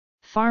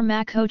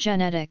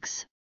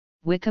Pharmacogenetics,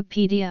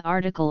 Wikipedia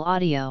article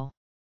audio.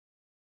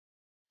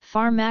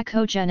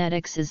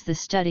 Pharmacogenetics is the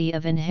study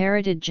of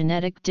inherited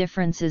genetic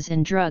differences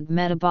in drug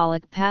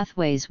metabolic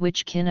pathways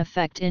which can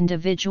affect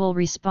individual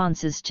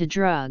responses to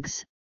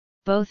drugs,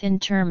 both in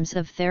terms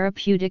of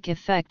therapeutic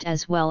effect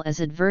as well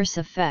as adverse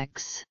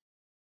effects.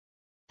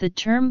 The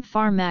term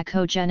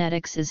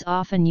pharmacogenetics is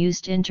often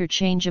used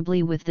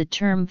interchangeably with the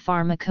term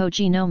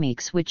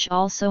pharmacogenomics, which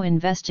also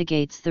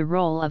investigates the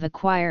role of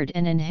acquired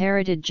and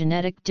inherited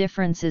genetic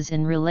differences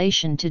in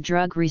relation to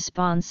drug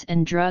response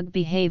and drug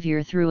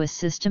behavior through a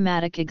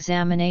systematic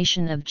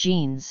examination of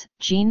genes,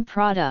 gene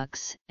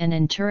products, and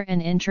inter-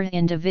 and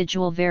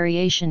intra-individual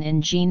variation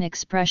in gene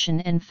expression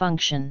and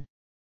function.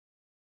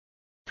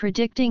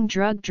 Predicting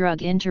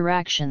drug-drug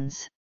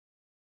interactions.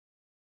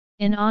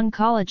 In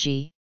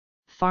oncology,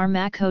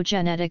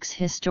 pharmacogenetics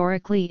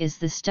historically is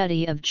the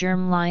study of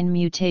germline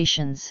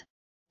mutations,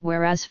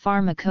 whereas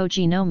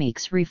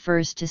pharmacogenomics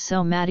refers to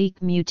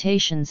somatic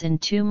mutations in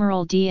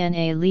tumoral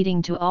DNA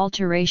leading to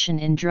alteration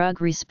in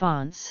drug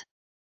response.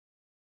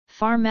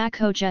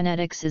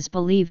 Pharmacogenetics is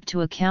believed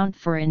to account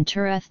for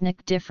interethnic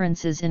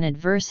differences in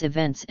adverse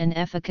events and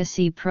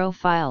efficacy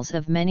profiles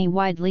of many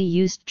widely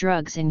used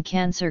drugs in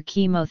cancer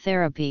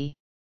chemotherapy.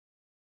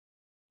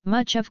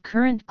 Much of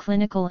current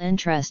clinical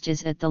interest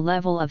is at the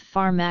level of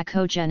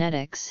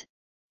pharmacogenetics,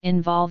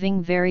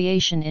 involving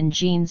variation in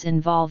genes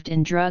involved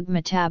in drug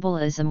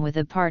metabolism with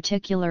a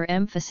particular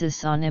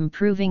emphasis on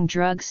improving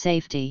drug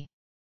safety.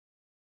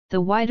 The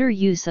wider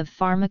use of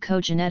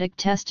pharmacogenetic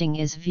testing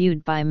is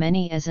viewed by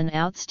many as an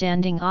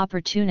outstanding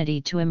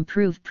opportunity to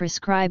improve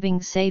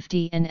prescribing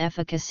safety and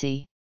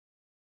efficacy.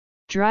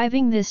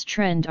 Driving this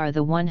trend are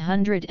the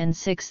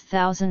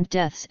 106,000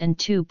 deaths and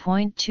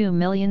 2.2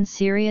 million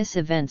serious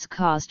events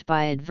caused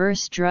by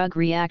adverse drug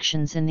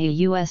reactions in the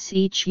U.S.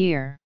 each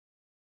year.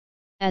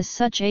 As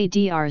such,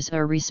 ADRs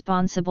are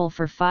responsible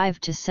for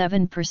 5 to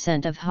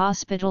 7% of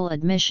hospital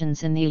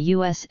admissions in the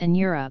U.S. and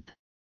Europe,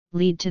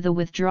 lead to the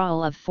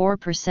withdrawal of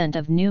 4%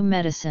 of new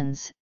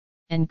medicines,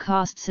 and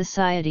cost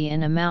society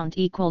an amount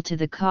equal to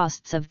the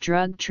costs of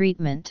drug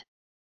treatment.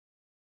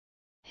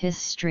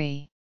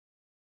 History.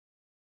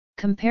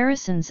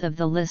 Comparisons of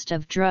the list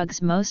of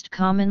drugs most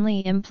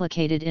commonly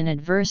implicated in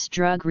adverse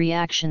drug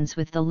reactions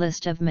with the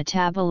list of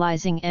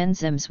metabolizing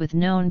enzymes with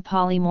known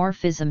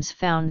polymorphisms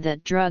found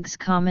that drugs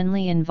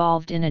commonly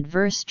involved in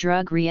adverse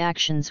drug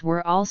reactions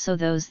were also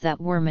those that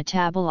were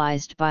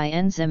metabolized by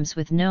enzymes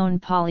with known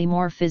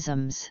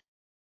polymorphisms.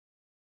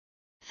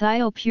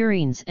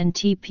 Thiopurines and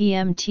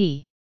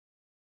TPMT.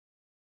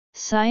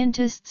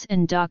 Scientists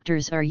and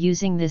doctors are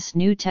using this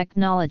new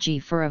technology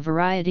for a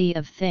variety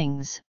of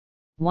things,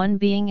 one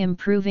being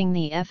improving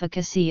the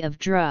efficacy of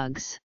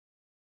drugs.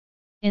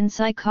 In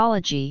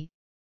psychology,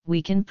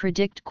 we can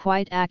predict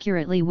quite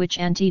accurately which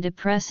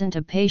antidepressant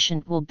a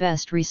patient will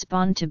best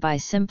respond to by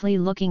simply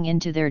looking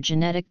into their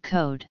genetic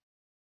code.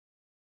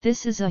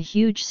 This is a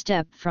huge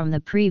step from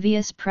the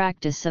previous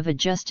practice of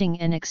adjusting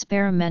and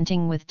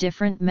experimenting with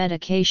different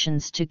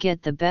medications to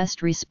get the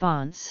best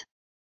response.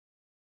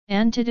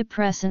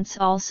 Antidepressants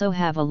also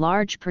have a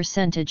large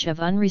percentage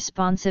of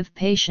unresponsive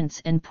patients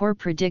and poor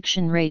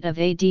prediction rate of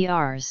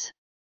ADRs.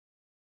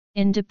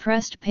 In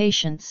depressed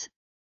patients,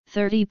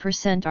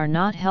 30% are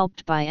not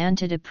helped by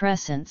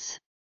antidepressants.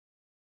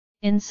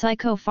 In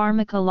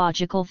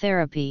psychopharmacological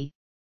therapy,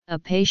 a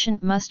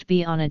patient must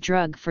be on a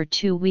drug for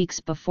 2 weeks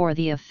before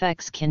the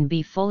effects can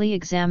be fully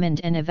examined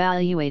and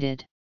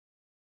evaluated.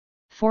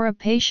 For a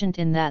patient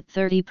in that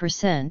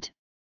 30%,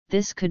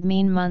 this could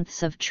mean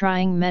months of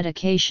trying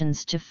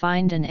medications to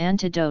find an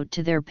antidote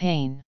to their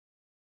pain.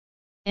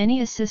 Any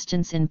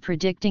assistance in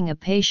predicting a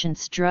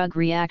patient's drug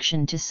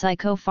reaction to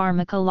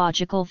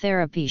psychopharmacological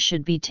therapy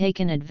should be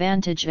taken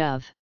advantage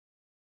of.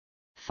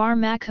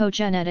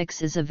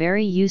 Pharmacogenetics is a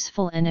very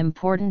useful and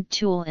important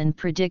tool in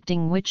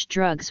predicting which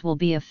drugs will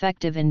be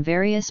effective in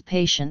various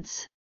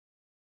patients.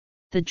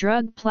 The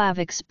drug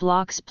Plavix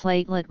blocks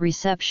platelet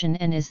reception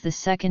and is the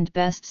second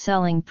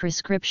best-selling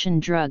prescription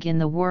drug in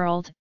the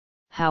world.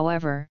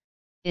 However,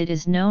 it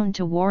is known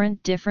to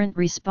warrant different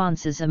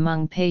responses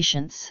among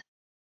patients.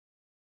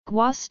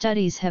 GWAS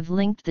studies have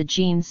linked the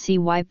gene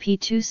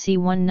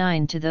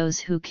CYP2C19 to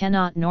those who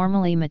cannot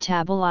normally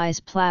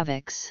metabolize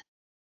Plavix.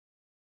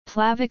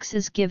 Plavix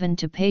is given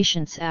to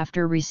patients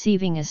after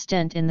receiving a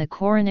stent in the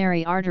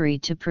coronary artery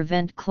to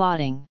prevent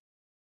clotting.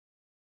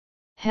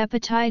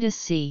 Hepatitis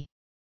C.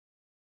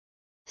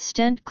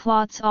 Stent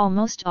clots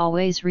almost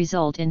always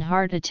result in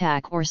heart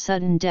attack or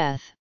sudden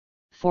death.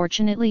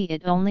 Fortunately,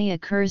 it only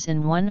occurs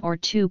in 1 or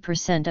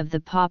 2% of the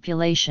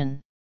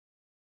population.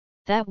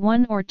 That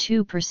 1 or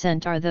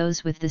 2% are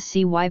those with the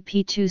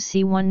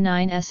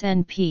CYP2C19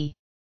 SNP.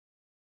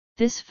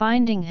 This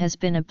finding has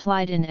been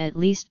applied in at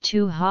least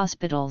 2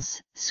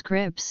 hospitals,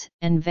 Scripps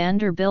and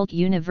Vanderbilt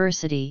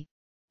University,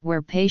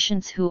 where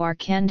patients who are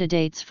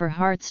candidates for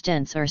heart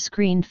stents are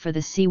screened for the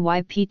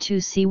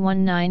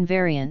CYP2C19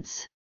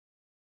 variants.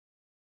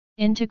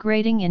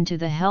 Integrating into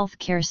the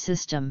healthcare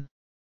system.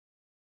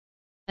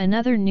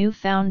 Another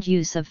newfound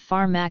use of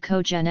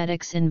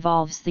pharmacogenetics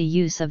involves the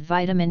use of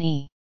vitamin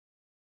E.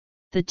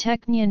 The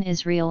Technion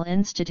Israel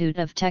Institute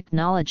of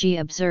Technology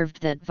observed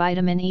that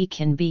vitamin E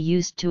can be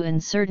used in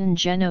certain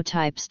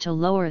genotypes to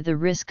lower the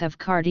risk of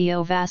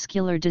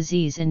cardiovascular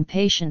disease in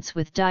patients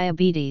with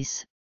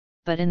diabetes,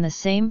 but in the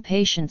same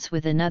patients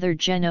with another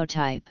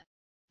genotype,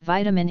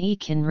 vitamin E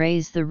can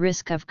raise the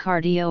risk of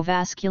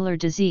cardiovascular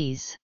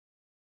disease.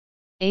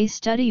 A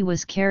study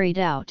was carried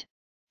out,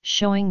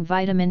 showing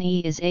vitamin E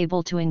is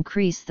able to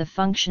increase the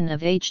function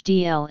of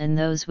HDL in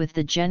those with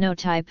the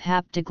genotype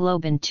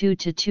haptoglobin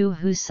 2:2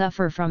 who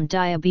suffer from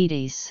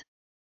diabetes.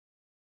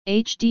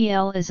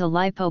 HDL is a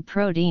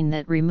lipoprotein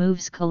that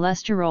removes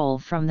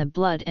cholesterol from the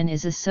blood and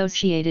is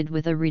associated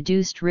with a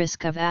reduced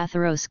risk of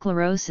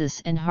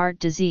atherosclerosis and heart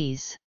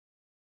disease.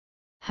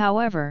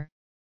 However,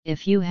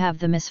 if you have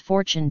the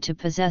misfortune to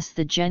possess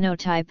the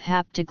genotype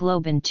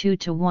haptoglobin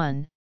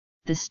 2:1,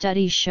 the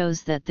study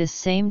shows that this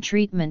same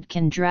treatment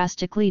can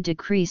drastically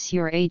decrease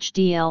your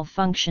HDL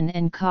function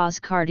and cause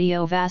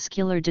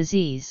cardiovascular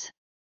disease.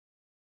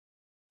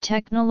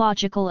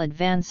 Technological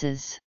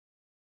advances.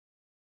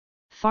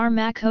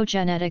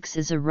 Pharmacogenetics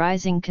is a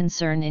rising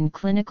concern in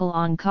clinical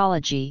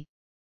oncology,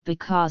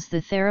 because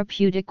the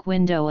therapeutic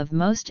window of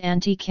most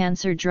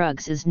anti-cancer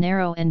drugs is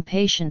narrow and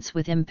patients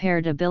with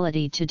impaired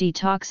ability to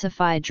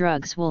detoxify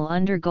drugs will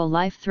undergo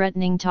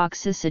life-threatening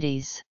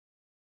toxicities.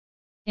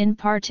 In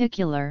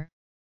particular,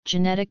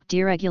 genetic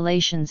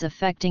deregulations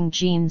affecting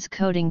genes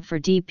coding for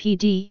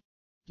DPD,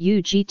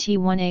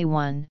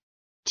 UGT1A1,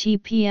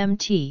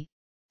 TPMT,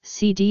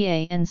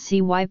 CDA and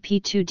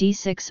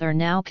CYP2D6 are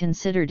now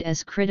considered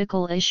as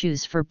critical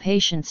issues for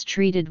patients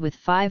treated with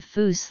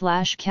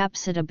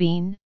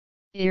 5-FU/capecitabine,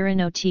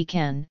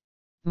 irinotecan,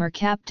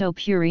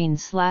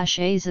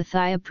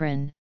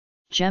 mercaptopurine/azathioprine,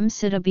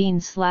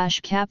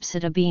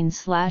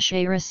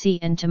 gemcitabine/capecitabine/Ara-C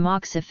and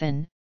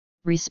tamoxifen,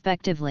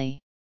 respectively.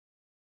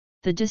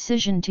 The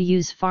decision to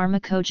use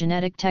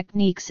pharmacogenetic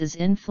techniques is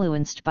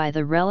influenced by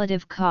the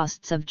relative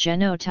costs of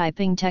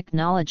genotyping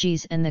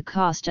technologies and the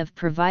cost of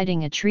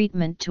providing a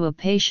treatment to a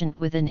patient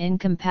with an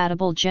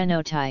incompatible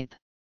genotype.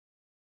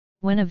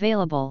 When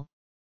available,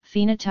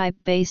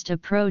 phenotype-based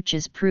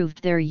approaches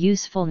proved their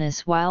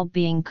usefulness while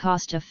being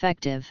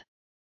cost-effective.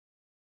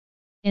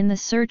 In the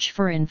search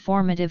for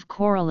informative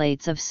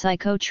correlates of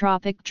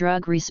psychotropic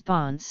drug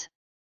response,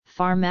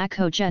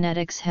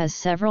 pharmacogenetics has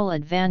several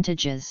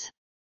advantages.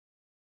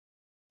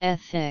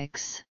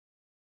 Ethics.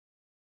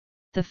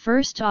 The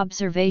first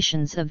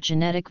observations of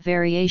genetic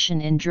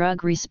variation in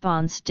drug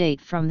response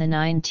date from the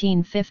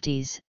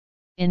 1950s,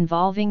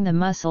 involving the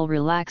muscle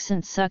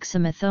relaxant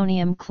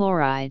succinylmethonium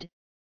chloride,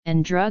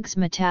 and drugs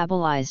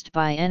metabolized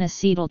by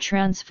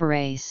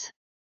N-acetyltransferase.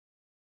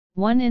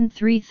 1 in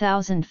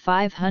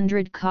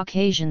 3,500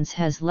 Caucasians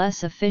has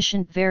less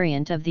efficient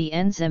variant of the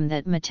enzyme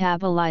that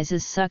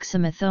metabolizes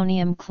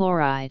succinylmethonium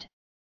chloride.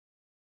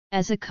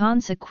 As a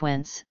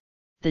consequence,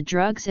 the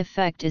drug's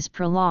effect is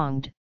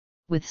prolonged,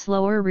 with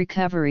slower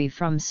recovery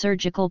from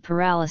surgical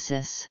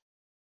paralysis.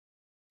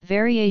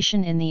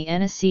 Variation in the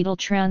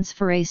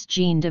N-acetyltransferase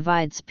gene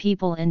divides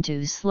people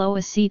into slow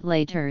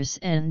acetylators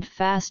and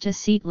fast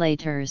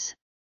acetylators,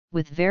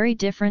 with very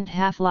different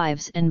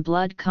half-lives and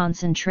blood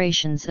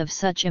concentrations of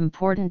such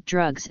important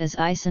drugs as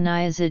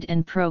isoniazid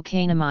and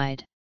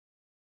procainamide.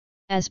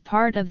 As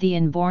part of the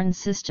inborn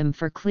system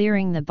for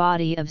clearing the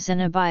body of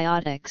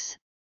xenobiotics,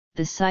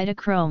 the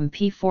cytochrome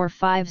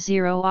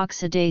P450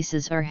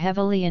 oxidases are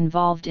heavily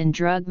involved in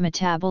drug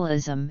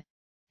metabolism,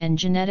 and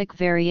genetic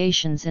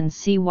variations in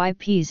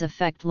CYPs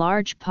affect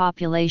large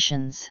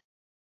populations.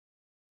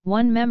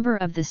 One member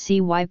of the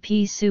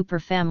CYP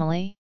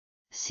superfamily,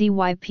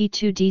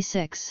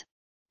 CYP2D6,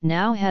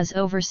 now has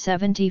over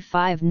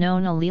 75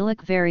 known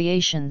allelic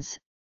variations,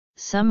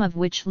 some of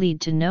which lead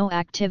to no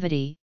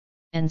activity,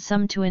 and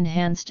some to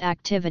enhanced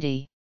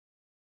activity.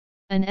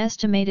 An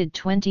estimated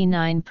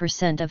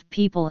 29% of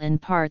people in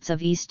parts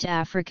of East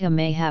Africa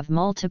may have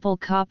multiple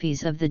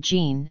copies of the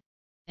gene,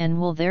 and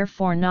will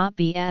therefore not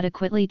be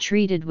adequately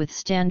treated with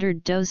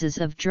standard doses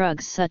of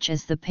drugs such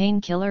as the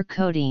painkiller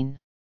codeine.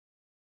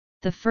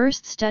 The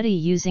first study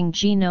using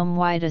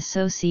genome-wide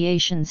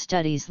association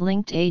studies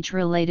linked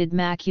age-related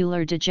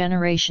macular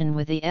degeneration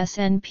with the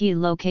SNP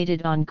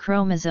located on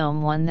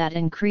chromosome 1 that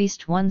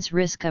increased one's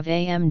risk of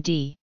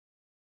AMD.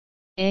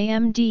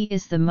 AMD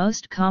is the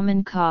most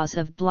common cause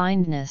of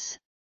blindness,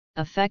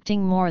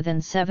 affecting more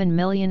than 7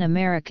 million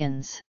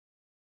Americans.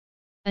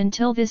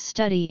 Until this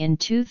study in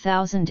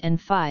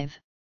 2005,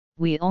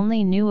 we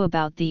only knew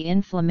about the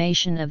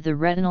inflammation of the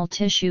retinal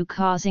tissue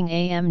causing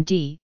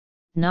AMD,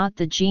 not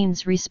the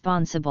genes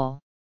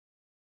responsible.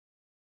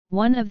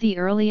 One of the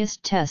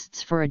earliest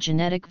tests for a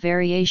genetic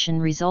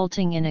variation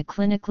resulting in a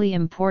clinically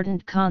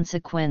important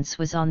consequence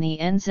was on the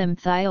enzyme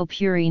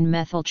thiopurine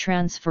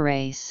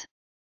methyltransferase.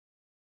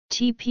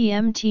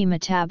 TPMT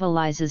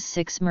metabolizes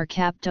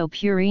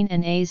 6-mercaptopurine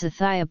and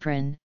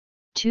azathioprine,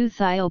 two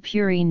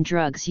thiopurine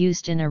drugs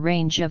used in a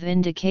range of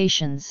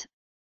indications,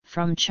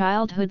 from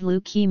childhood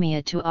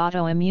leukemia to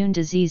autoimmune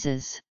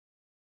diseases.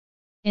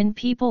 In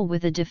people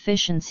with a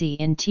deficiency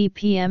in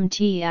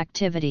TPMT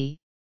activity,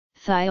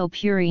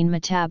 thiopurine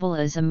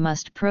metabolism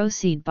must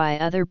proceed by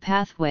other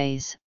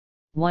pathways,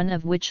 one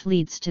of which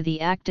leads to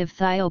the active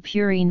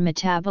thiopurine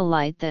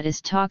metabolite that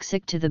is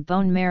toxic to the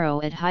bone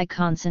marrow at high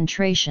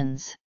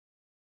concentrations.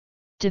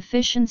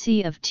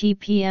 Deficiency of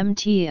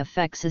TPMT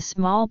affects a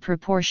small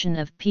proportion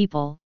of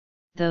people,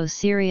 though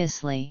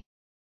seriously.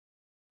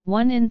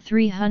 1 in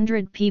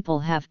 300 people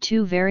have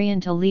two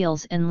variant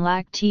alleles and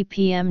lack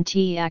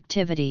TPMT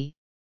activity.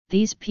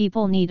 These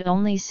people need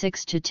only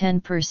 6 to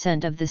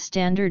 10% of the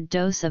standard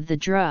dose of the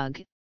drug,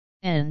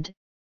 and,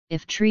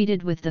 if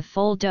treated with the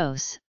full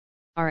dose,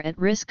 are at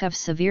risk of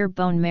severe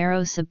bone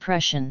marrow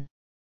suppression.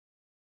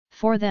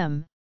 For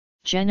them,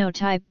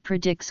 genotype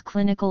predicts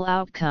clinical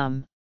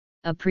outcome,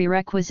 a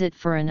prerequisite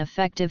for an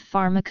effective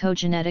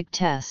pharmacogenetic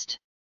test.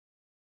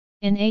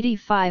 In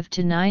 85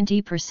 to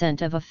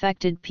 90% of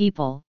affected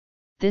people,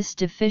 this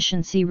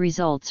deficiency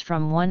results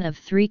from one of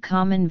three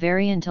common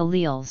variant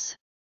alleles.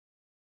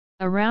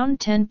 Around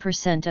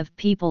 10% of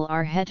people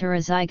are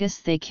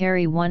heterozygous. They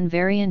carry one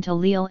variant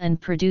allele and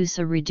produce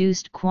a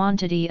reduced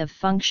quantity of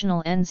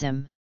functional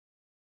enzyme.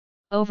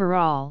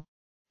 Overall,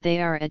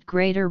 they are at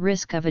greater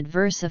risk of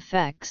adverse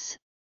effects,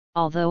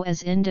 although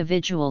as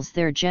individuals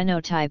their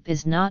genotype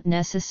is not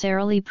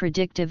necessarily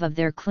predictive of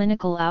their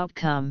clinical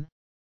outcome,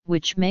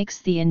 which makes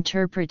the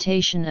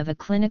interpretation of a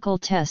clinical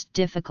test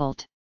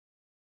difficult.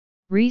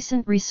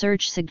 Recent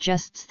research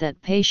suggests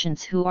that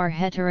patients who are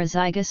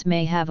heterozygous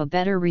may have a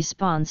better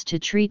response to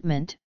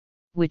treatment,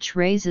 which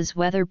raises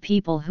whether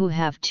people who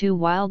have two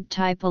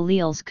wild-type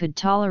alleles could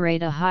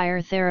tolerate a higher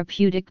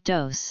therapeutic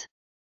dose.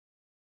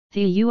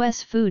 The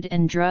U.S. Food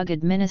and Drug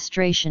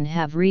Administration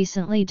have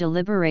recently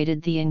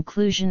deliberated the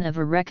inclusion of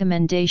a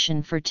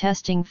recommendation for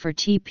testing for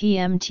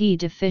TPMT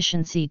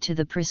deficiency to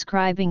the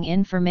prescribing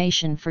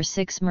information for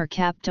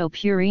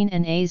 6-mercaptopurine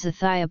and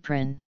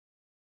azathioprine.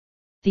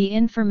 The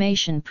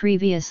information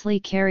previously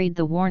carried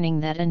the warning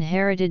that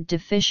inherited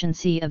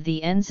deficiency of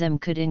the enzyme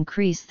could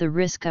increase the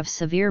risk of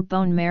severe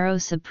bone marrow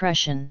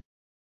suppression.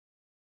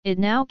 It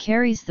now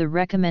carries the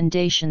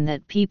recommendation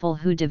that people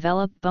who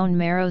develop bone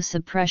marrow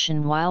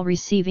suppression while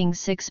receiving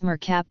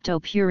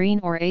 6-mercaptopurine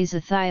or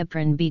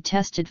azathioprine be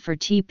tested for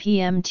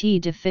TPMT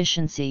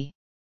deficiency.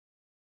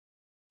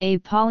 A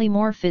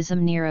polymorphism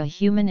near a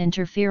human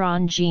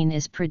interferon gene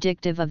is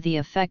predictive of the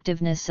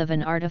effectiveness of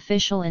an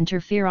artificial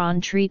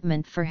interferon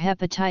treatment for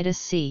hepatitis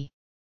C.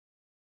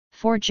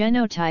 For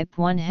genotype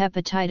 1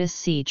 hepatitis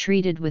C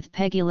treated with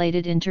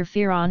pegylated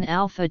interferon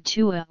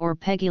alpha-2A or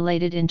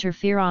pegylated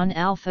interferon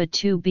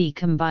alpha-2B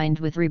combined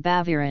with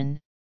ribavirin,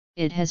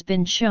 it has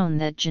been shown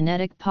that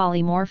genetic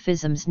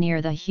polymorphisms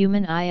near the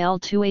human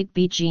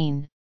IL-28B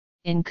gene,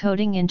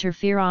 encoding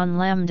interferon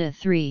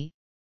lambda-3,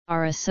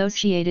 are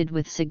associated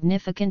with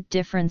significant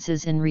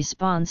differences in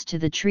response to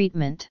the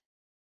treatment.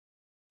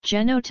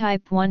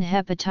 Genotype 1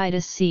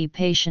 hepatitis C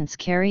patients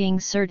carrying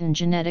certain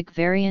genetic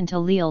variant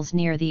alleles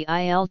near the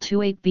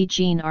IL-28B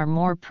gene are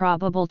more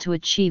probable to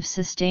achieve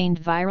sustained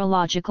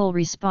virological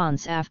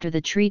response after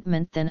the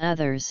treatment than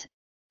others,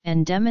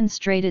 and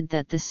demonstrated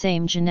that the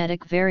same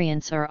genetic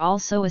variants are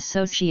also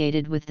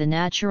associated with the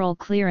natural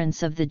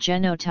clearance of the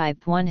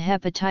genotype 1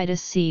 hepatitis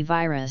C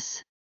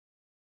virus.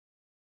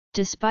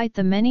 Despite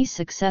the many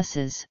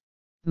successes,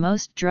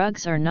 most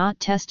drugs are not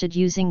tested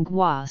using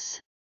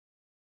GWAS.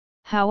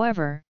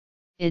 However,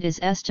 it is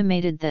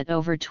estimated that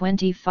over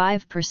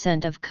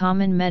 25% of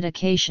common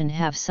medication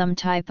have some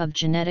type of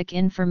genetic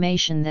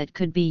information that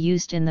could be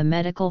used in the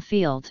medical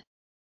field.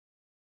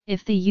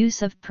 If the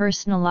use of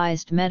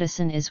personalized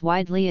medicine is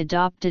widely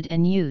adopted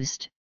and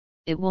used,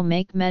 it will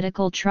make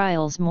medical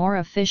trials more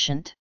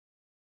efficient.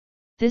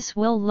 This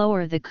will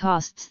lower the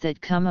costs that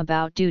come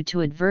about due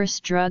to adverse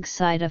drug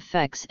side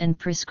effects and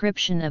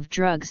prescription of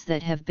drugs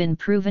that have been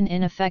proven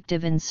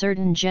ineffective in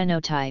certain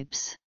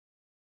genotypes.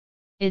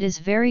 It is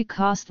very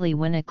costly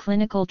when a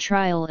clinical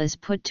trial is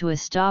put to a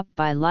stop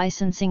by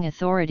licensing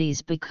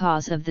authorities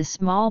because of the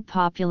small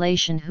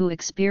population who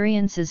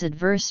experiences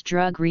adverse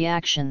drug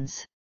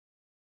reactions.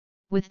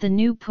 With the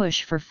new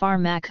push for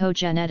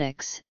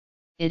pharmacogenetics,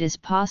 it is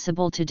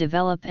possible to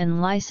develop and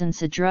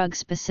license a drug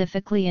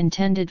specifically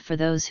intended for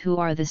those who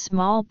are the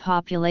small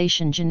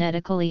population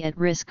genetically at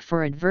risk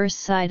for adverse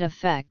side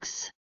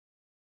effects.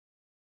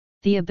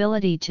 The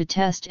ability to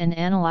test and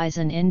analyze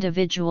an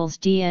individual's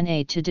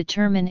DNA to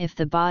determine if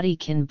the body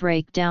can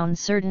break down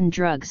certain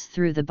drugs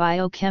through the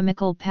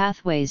biochemical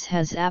pathways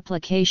has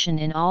application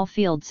in all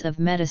fields of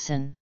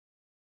medicine.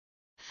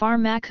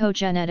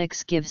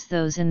 Pharmacogenetics gives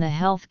those in the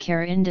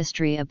healthcare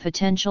industry a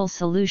potential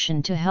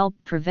solution to help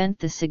prevent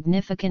the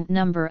significant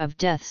number of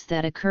deaths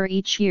that occur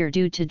each year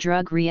due to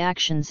drug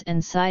reactions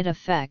and side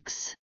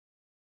effects.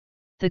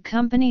 The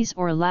companies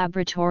or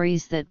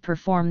laboratories that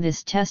perform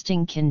this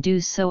testing can do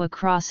so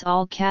across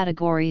all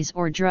categories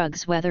or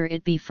drugs, whether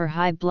it be for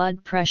high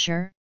blood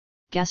pressure,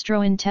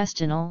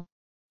 gastrointestinal,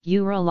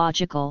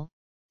 urological,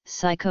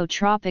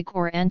 psychotropic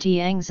or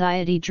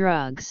anti-anxiety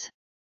drugs.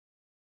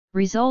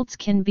 Results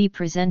can be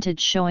presented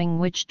showing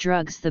which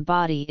drugs the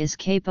body is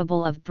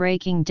capable of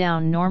breaking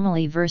down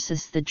normally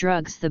versus the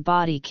drugs the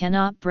body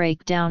cannot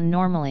break down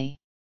normally.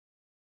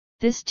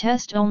 This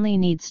test only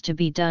needs to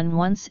be done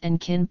once and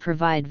can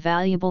provide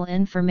valuable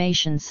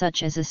information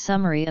such as a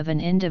summary of an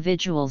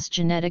individual's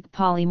genetic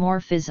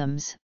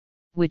polymorphisms,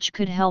 which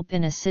could help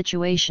in a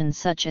situation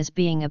such as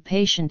being a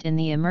patient in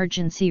the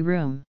emergency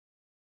room.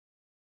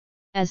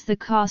 As the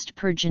cost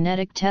per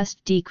genetic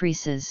test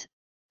decreases,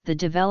 the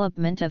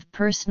development of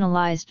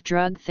personalized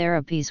drug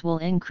therapies will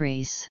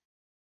increase.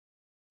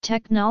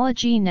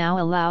 Technology now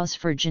allows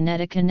for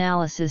genetic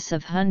analysis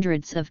of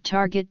hundreds of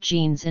target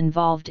genes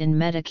involved in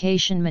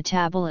medication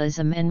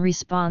metabolism and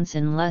response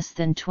in less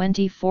than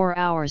 24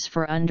 hours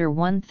for under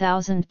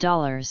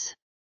 $1,000.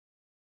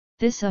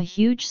 This is a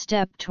huge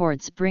step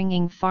towards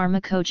bringing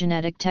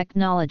pharmacogenetic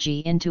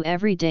technology into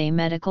everyday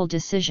medical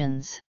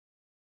decisions.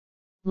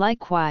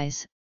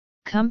 Likewise,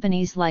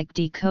 companies like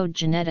Decode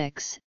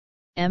Genetics,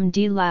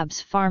 MD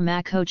Labs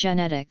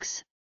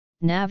Pharmacogenetics,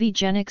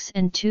 Navigenix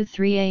and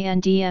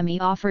 23andMe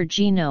offer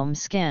genome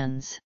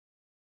scans.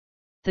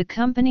 The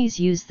companies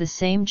use the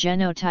same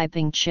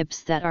genotyping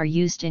chips that are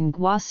used in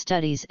GWAS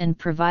studies and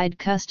provide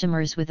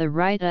customers with a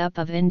write-up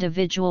of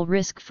individual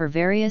risk for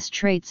various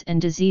traits and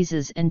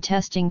diseases and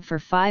testing for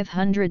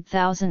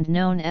 500,000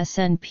 known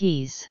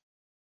SNPs.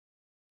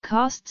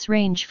 Costs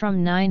range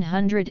from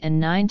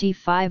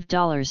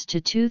 $995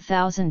 to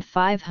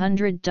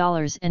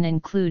 $2,500 and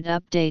include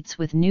updates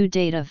with new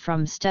data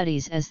from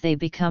studies as they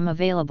become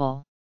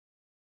available.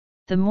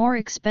 The more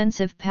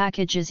expensive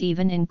packages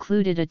even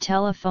included a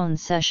telephone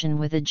session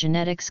with a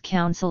genetics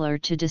counselor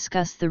to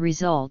discuss the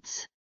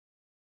results.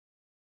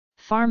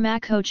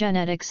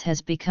 Pharmacogenetics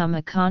has become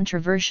a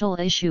controversial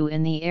issue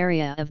in the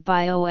area of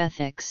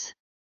bioethics.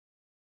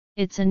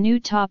 It's a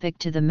new topic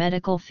to the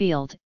medical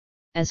field,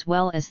 as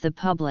well as the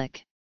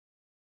public.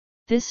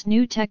 This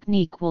new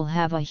technique will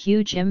have a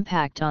huge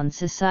impact on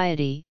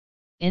society,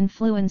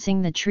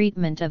 influencing the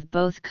treatment of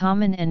both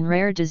common and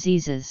rare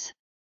diseases.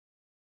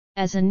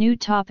 As a new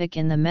topic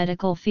in the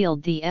medical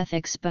field, the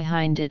ethics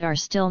behind it are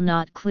still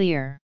not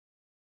clear.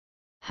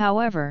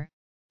 However,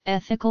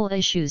 ethical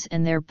issues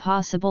and their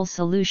possible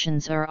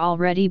solutions are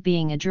already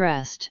being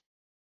addressed.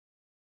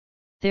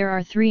 There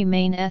are three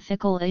main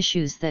ethical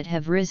issues that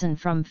have risen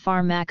from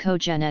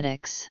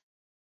pharmacogenetics.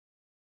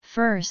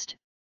 First,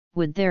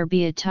 would there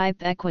be a type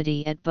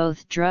equity at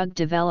both drug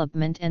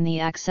development and the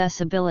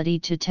accessibility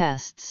to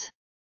tests?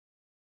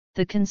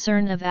 The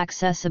concern of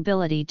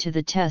accessibility to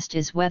the test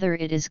is whether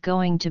it is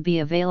going to be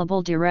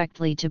available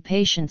directly to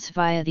patients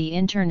via the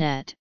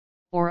internet,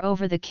 or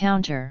over the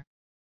counter.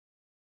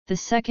 The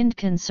second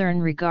concern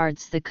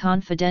regards the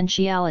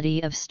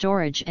confidentiality of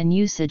storage and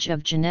usage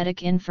of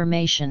genetic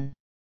information.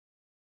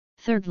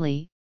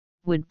 Thirdly,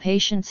 would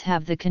patients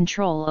have the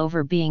control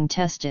over being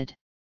tested?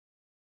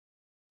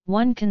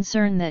 One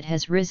concern that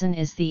has risen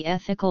is the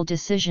ethical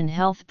decision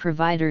health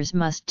providers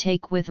must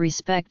take with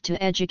respect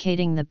to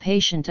educating the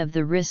patient of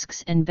the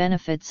risks and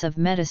benefits of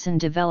medicine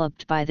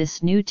developed by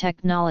this new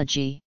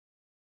technology.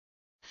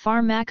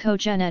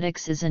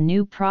 Pharmacogenetics is a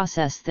new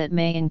process that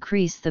may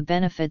increase the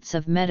benefits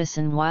of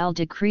medicine while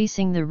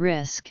decreasing the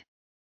risk.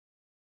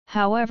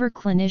 However,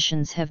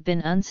 clinicians have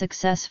been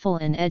unsuccessful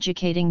in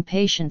educating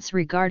patients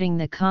regarding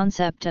the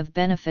concept of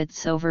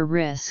benefits over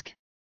risk.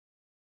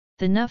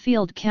 The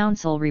Nuffield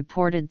Council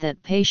reported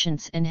that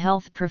patients and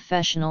health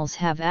professionals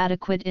have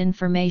adequate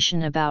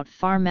information about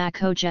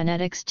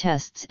pharmacogenetics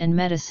tests and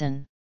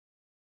medicine.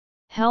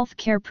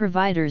 Healthcare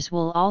providers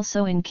will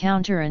also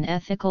encounter an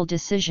ethical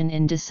decision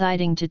in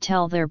deciding to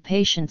tell their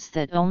patients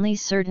that only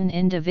certain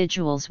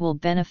individuals will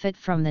benefit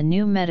from the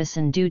new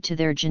medicine due to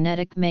their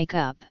genetic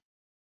makeup.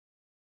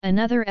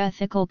 Another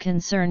ethical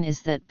concern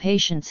is that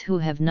patients who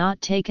have not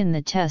taken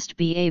the test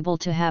be able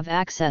to have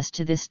access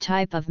to this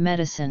type of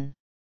medicine.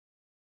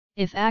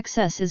 If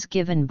access is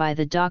given by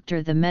the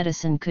doctor, the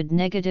medicine could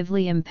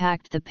negatively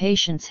impact the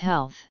patient's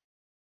health.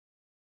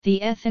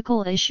 The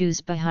ethical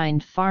issues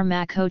behind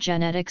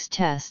pharmacogenetics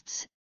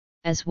tests,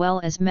 as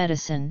well as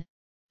medicine,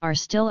 are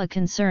still a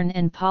concern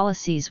and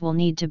policies will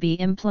need to be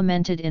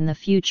implemented in the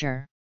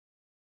future.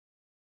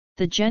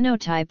 The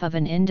genotype of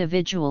an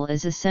individual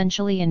is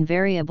essentially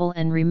invariable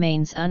and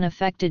remains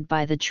unaffected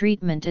by the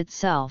treatment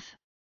itself.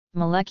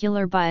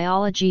 Molecular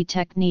biology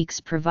techniques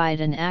provide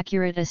an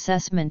accurate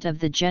assessment of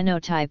the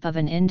genotype of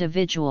an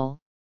individual.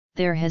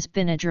 There has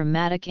been a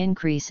dramatic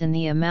increase in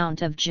the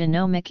amount of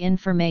genomic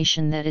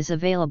information that is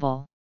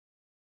available.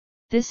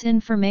 This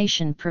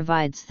information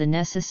provides the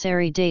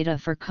necessary data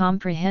for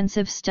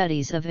comprehensive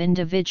studies of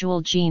individual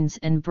genes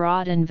and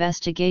broad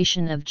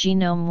investigation of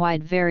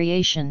genome-wide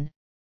variation.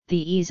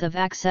 The ease of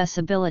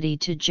accessibility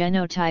to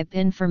genotype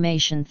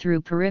information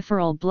through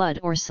peripheral blood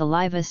or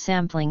saliva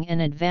sampling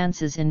and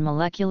advances in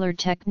molecular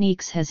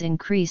techniques has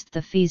increased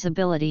the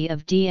feasibility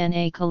of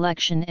DNA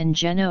collection and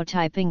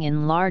genotyping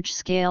in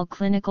large-scale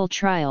clinical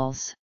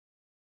trials.